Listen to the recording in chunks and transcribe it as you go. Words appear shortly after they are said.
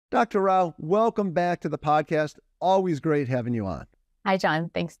Dr. Rao, welcome back to the podcast. Always great having you on. Hi, John.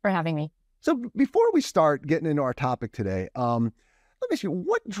 Thanks for having me. So before we start getting into our topic today, let me ask you,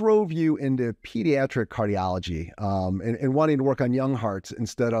 what drove you into pediatric cardiology and wanting to work on young hearts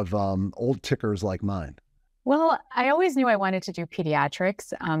instead of old tickers like mine? Well, I always knew I wanted to do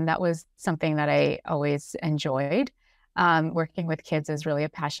pediatrics. That was something that I always enjoyed. Working with kids is really a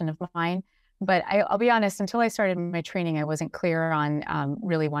passion of mine. But I'll be honest, until I started my training, I wasn't clear on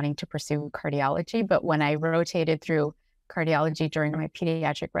really wanting to pursue cardiology. But when I rotated through cardiology during my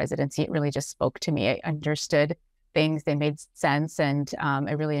pediatric residency, it really just spoke to me. I understood things, they made sense, and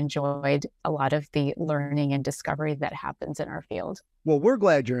I really enjoyed a lot of the learning and discovery that happens in our field. Well, we're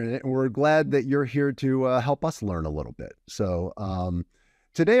glad you're in it, and we're glad that you're here to help us learn a little bit. So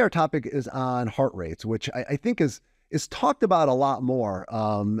today our topic is on heart rates, which I think is talked about a lot more,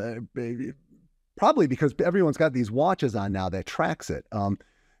 probably because everyone's got these watches on now that tracks it.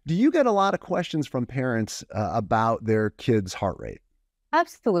 Do you get a lot of questions from parents about their kids' heart rate?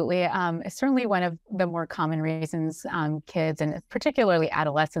 Absolutely. It's certainly one of the more common reasons kids and particularly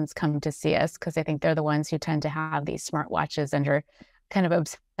adolescents come to see us, because I think they're the ones who tend to have these smartwatches and are kind of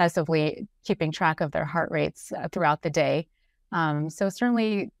obsessively keeping track of their heart rates throughout the day. So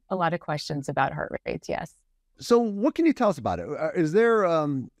certainly a lot of questions about heart rates, yes. So what can you tell us about it? Is there,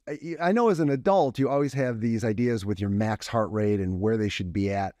 I know as an adult, you always have these ideas with your max heart rate and where they should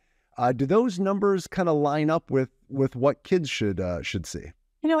be at. Do those numbers kind of line up with what kids should see?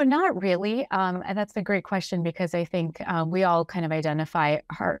 Not really. And that's a great question, because I think we all kind of identify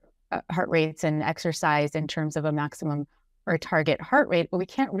heart rates and exercise in terms of a maximum or target heart rate, but we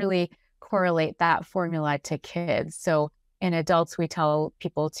can't really correlate that formula to kids. So in adults, we tell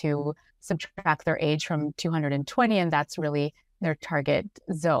people to subtract their age from 220, and that's really their target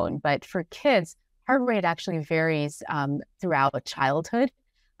zone. But for kids, heart rate actually varies throughout childhood.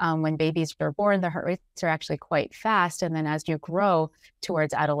 When babies are born, their heart rates are actually quite fast. And then as you grow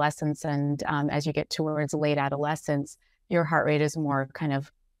towards adolescence and as you get towards late adolescence, your heart rate is more kind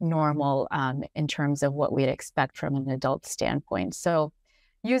of normal in terms of what we'd expect from an adult standpoint. So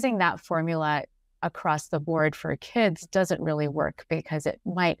using that formula across the board for kids doesn't really work, because it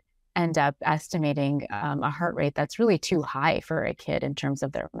might end up estimating a heart rate that's really too high for a kid in terms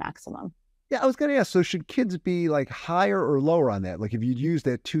of their maximum. Yeah, I was going to ask, so should kids be like higher or lower on that? Like if you use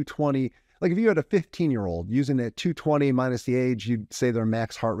that 220, like if you had a 15-year-old using that 220 minus the age, you'd say their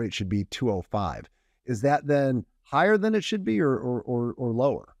max heart rate should be 205. Is that then higher than it should be or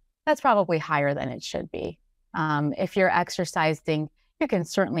lower? That's probably higher than it should be. If you're exercising, you can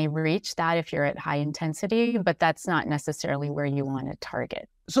certainly reach that if you're at high intensity, but that's not necessarily where you want to target.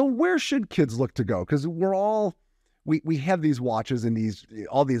 So where should kids look to go? Because we have these watches and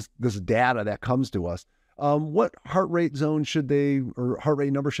this data that comes to us. What heart rate zone or heart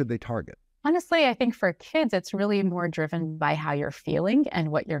rate number should they target? Honestly, I think for kids, it's really more driven by how you're feeling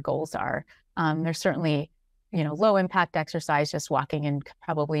and what your goals are. There's certainly, low impact exercise, just walking and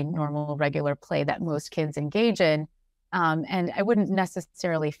probably normal, regular play that most kids engage in. And I wouldn't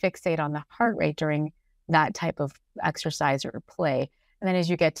necessarily fixate on the heart rate during that type of exercise or play. And then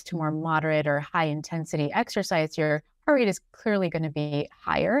as you get to more moderate or high intensity exercise, your heart rate is clearly going to be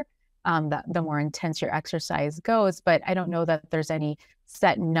higher the more intense your exercise goes. But I don't know that there's any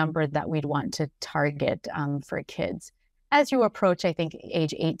set number that we'd want to target for kids. As you approach, I think,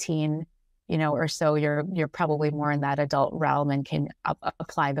 age 18, or so, you're probably more in that adult realm and can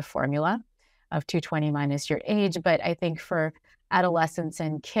apply the formula of 220 minus your age. But I think for adolescents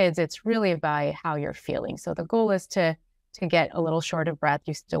and kids, it's really by how you're feeling. So the goal is to get a little short of breath.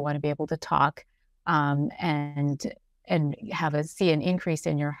 You still want to be able to talk and see an increase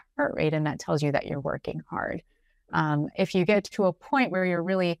in your heart rate, and that tells you that you're working hard. If you get to a point where you're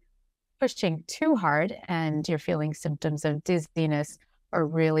really pushing too hard and you're feeling symptoms of dizziness or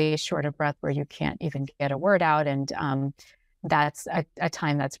really short of breath where you can't even get a word out, and that's a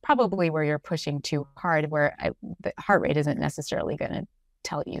time that's probably where you're pushing too hard, where the heart rate isn't necessarily going to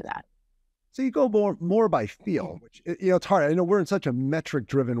tell you that. So you go more by feel, which, it's hard. I know we're in such a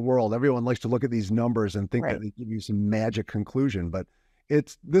metric-driven world. Everyone likes to look at these numbers and think that they give you some magic conclusion, but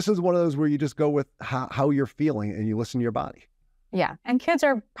this is one of those where you just go with how you're feeling and you listen to your body. Yeah, and kids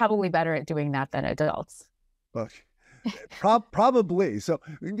are probably better at doing that than adults. Probably. So,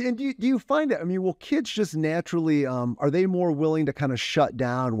 and do you find that, will kids just naturally, are they more willing to kind of shut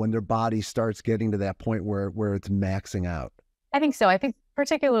down when their body starts getting to that point where it's maxing out? I think so. I think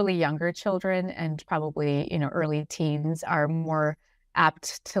particularly younger children and probably, early teens are more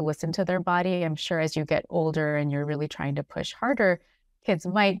apt to listen to their body. I'm sure as you get older and you're really trying to push harder, kids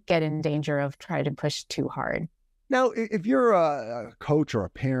might get in danger of trying to push too hard. Now, if you're a coach or a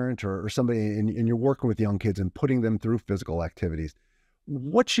parent or somebody and you're working with young kids and putting them through physical activities,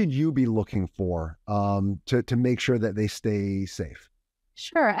 what should you be looking for to make sure that they stay safe?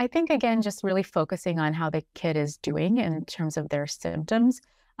 Sure. I think, again, just really focusing on how the kid is doing in terms of their symptoms.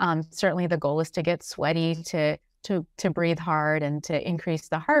 Certainly, the goal is to get sweaty, to breathe hard, and to increase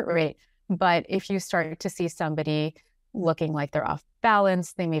the heart rate. But if you start to see somebody looking like they're off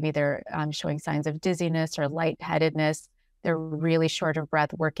balance, maybe they're showing signs of dizziness or lightheadedness, they're really short of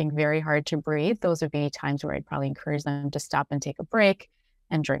breath, working very hard to breathe, those would be times where I'd probably encourage them to stop and take a break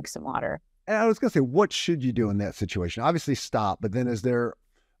and drink some water. And I was going to say, what should you do in that situation? Obviously, stop. But then, is there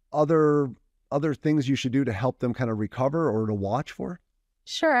other things you should do to help them kind of recover or to watch for?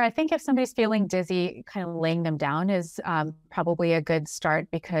 Sure. I think if somebody's feeling dizzy, kind of laying them down is probably a good start,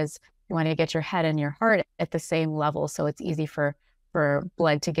 because you want to get your head and your heart at the same level, so it's easy for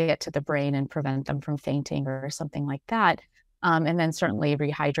blood to get to the brain and prevent them from fainting or something like that. And then certainly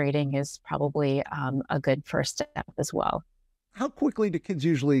rehydrating is probably a good first step as well. How quickly do kids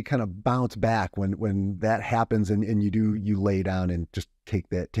usually kind of bounce back when that happens and you lay down and just take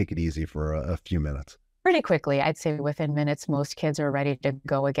it easy for a few minutes? Pretty quickly, I'd say within minutes, most kids are ready to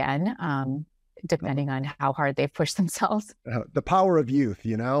go again, depending on how hard they've pushed themselves. The power of youth,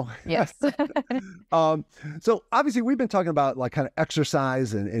 you know? Yes. um, so obviously we've been talking about like kind of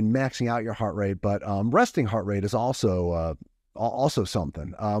exercise and maxing out your heart rate, but resting heart rate is also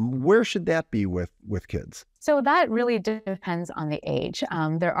something. Where should that be with kids? So that really depends on the age.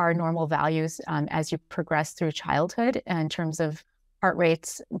 There are normal values as you progress through childhood in terms of heart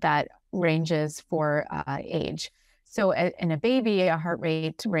rates that ranges for age. So in a baby, a heart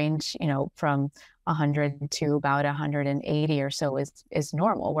rate range, from 100 to about 180 or so is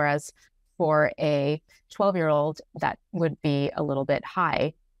normal. Whereas for a 12-year-old, that would be a little bit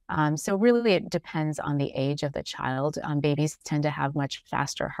high. So really, it depends on the age of the child. Babies tend to have much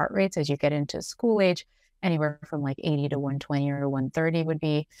faster heart rates as you get into school age. Anywhere from like 80 to 120 or 130 would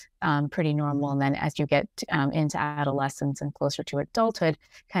be pretty normal. And then as you get into adolescence and closer to adulthood,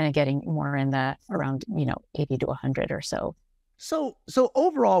 kind of getting more in the around, 80 to 100 or so. So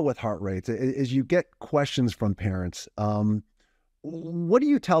overall with heart rates, as you get questions from parents, what do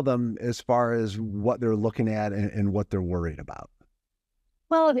you tell them as far as what they're looking at and what they're worried about?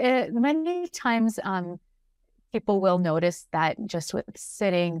 Well, many times people will notice that just with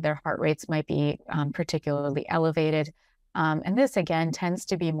sitting, their heart rates might be particularly elevated. And this, again, tends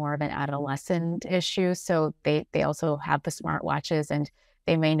to be more of an adolescent issue. So they also have the smartwatches, and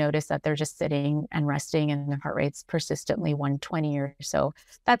they may notice that they're just sitting and resting and their heart rate's persistently 120 or so.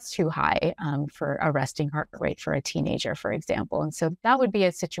 That's too high for a resting heart rate for a teenager, for example. And so that would be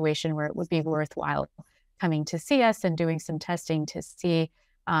a situation where it would be worthwhile coming to see us and doing some testing to see,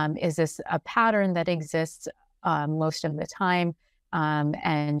 is this a pattern that exists most of the time?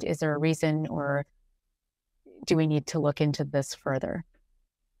 And is there a reason, or do we need to look into this further?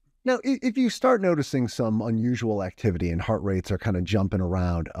 Now, if you start noticing some unusual activity and heart rates are kind of jumping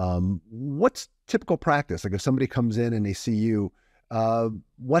around, what's typical practice? Like if somebody comes in and they see you,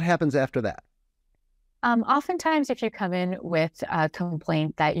 what happens after that? Oftentimes, if you come in with a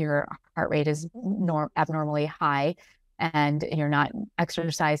complaint that your heart rate is abnormally high and you're not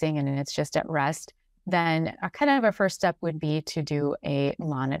exercising and it's just at rest, then a first step would be to do a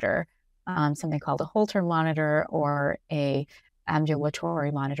monitor, something called a Holter monitor or a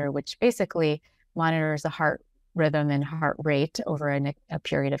ambulatory monitor, which basically monitors the heart rhythm and heart rate over a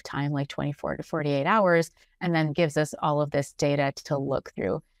period of time, like 24 to 48 hours, and then gives us all of this data to look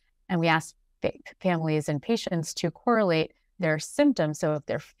through. And we ask families and patients to correlate their symptoms. So if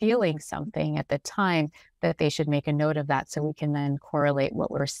they're feeling something at the time, that they should make a note of that, so we can then correlate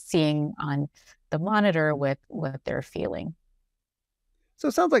what we're seeing on the monitor with what they're feeling. So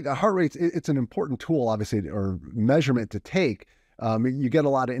it sounds like a heart rate, it's an important tool, obviously, or measurement to take. You get a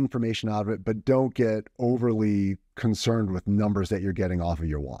lot of information out of it, but don't get overly concerned with numbers that you're getting off of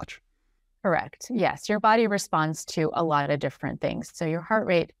your watch. Correct. Yes. Your body responds to a lot of different things. So your heart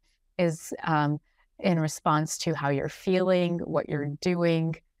rate is in response to how you're feeling, what you're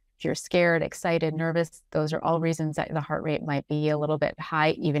doing. If you're scared, excited, nervous, those are all reasons that the heart rate might be a little bit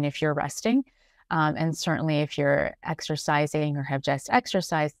high, even if you're resting. And certainly if you're exercising or have just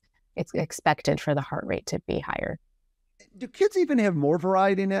exercised, it's expected for the heart rate to be higher. Do kids even have more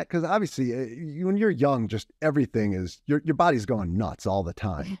variety in that? Because obviously, when you're young, just everything is your body's going nuts all the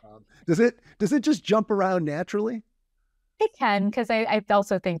time. Does it just jump around naturally? It can, because I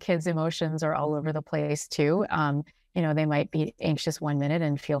also think kids' emotions are all over the place too. They might be anxious one minute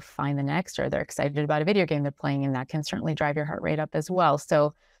and feel fine the next, or they're excited about a video game they're playing, and that can certainly drive your heart rate up as well.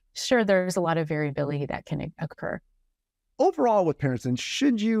 So sure, there's a lot of variability that can occur. Overall, with parents, then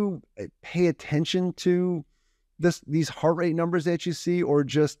should you pay attention to these heart rate numbers that you see, or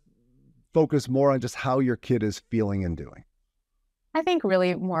just focus more on just how your kid is feeling and doing? I think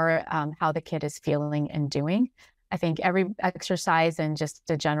really more how the kid is feeling and doing. I think every exercise and just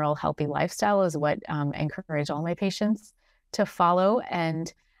a general healthy lifestyle is what I encourage all my patients to follow.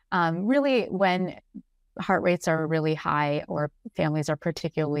 And really, when heart rates are really high or families are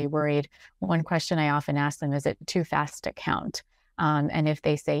particularly worried, one question I often ask them is it too fast to count? And if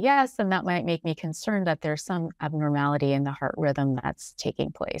they say yes, then that might make me concerned that there's some abnormality in the heart rhythm that's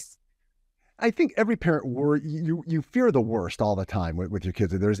taking place. I think every parent you fear the worst all the time with your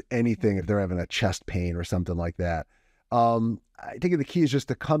kids. If there's anything, if they're having a chest pain or something like that, I think the key is just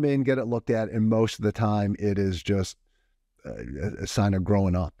to come in, get it looked at, and most of the time it is just a sign of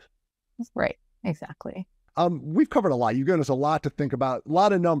growing up. Right, exactly. We've covered a lot. You've given us a lot to think about, a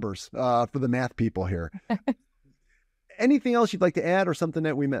lot of numbers for the math people here. Anything else you'd like to add or something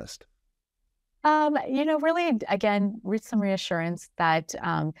that we missed? Really, again, with some reassurance that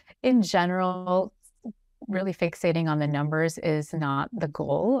in general, really fixating on the numbers is not the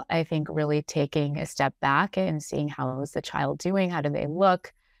goal. I think really taking a step back and seeing how is the child doing, how do they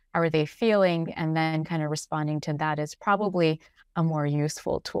look, how are they feeling, and then kind of responding to that is probably a more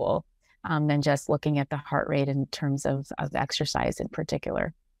useful tool than just looking at the heart rate in terms of exercise in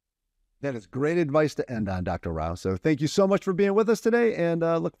particular. That is great advice to end on, Dr. Rao. So thank you so much for being with us today, and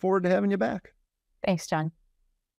look forward to having you back. Thanks, John.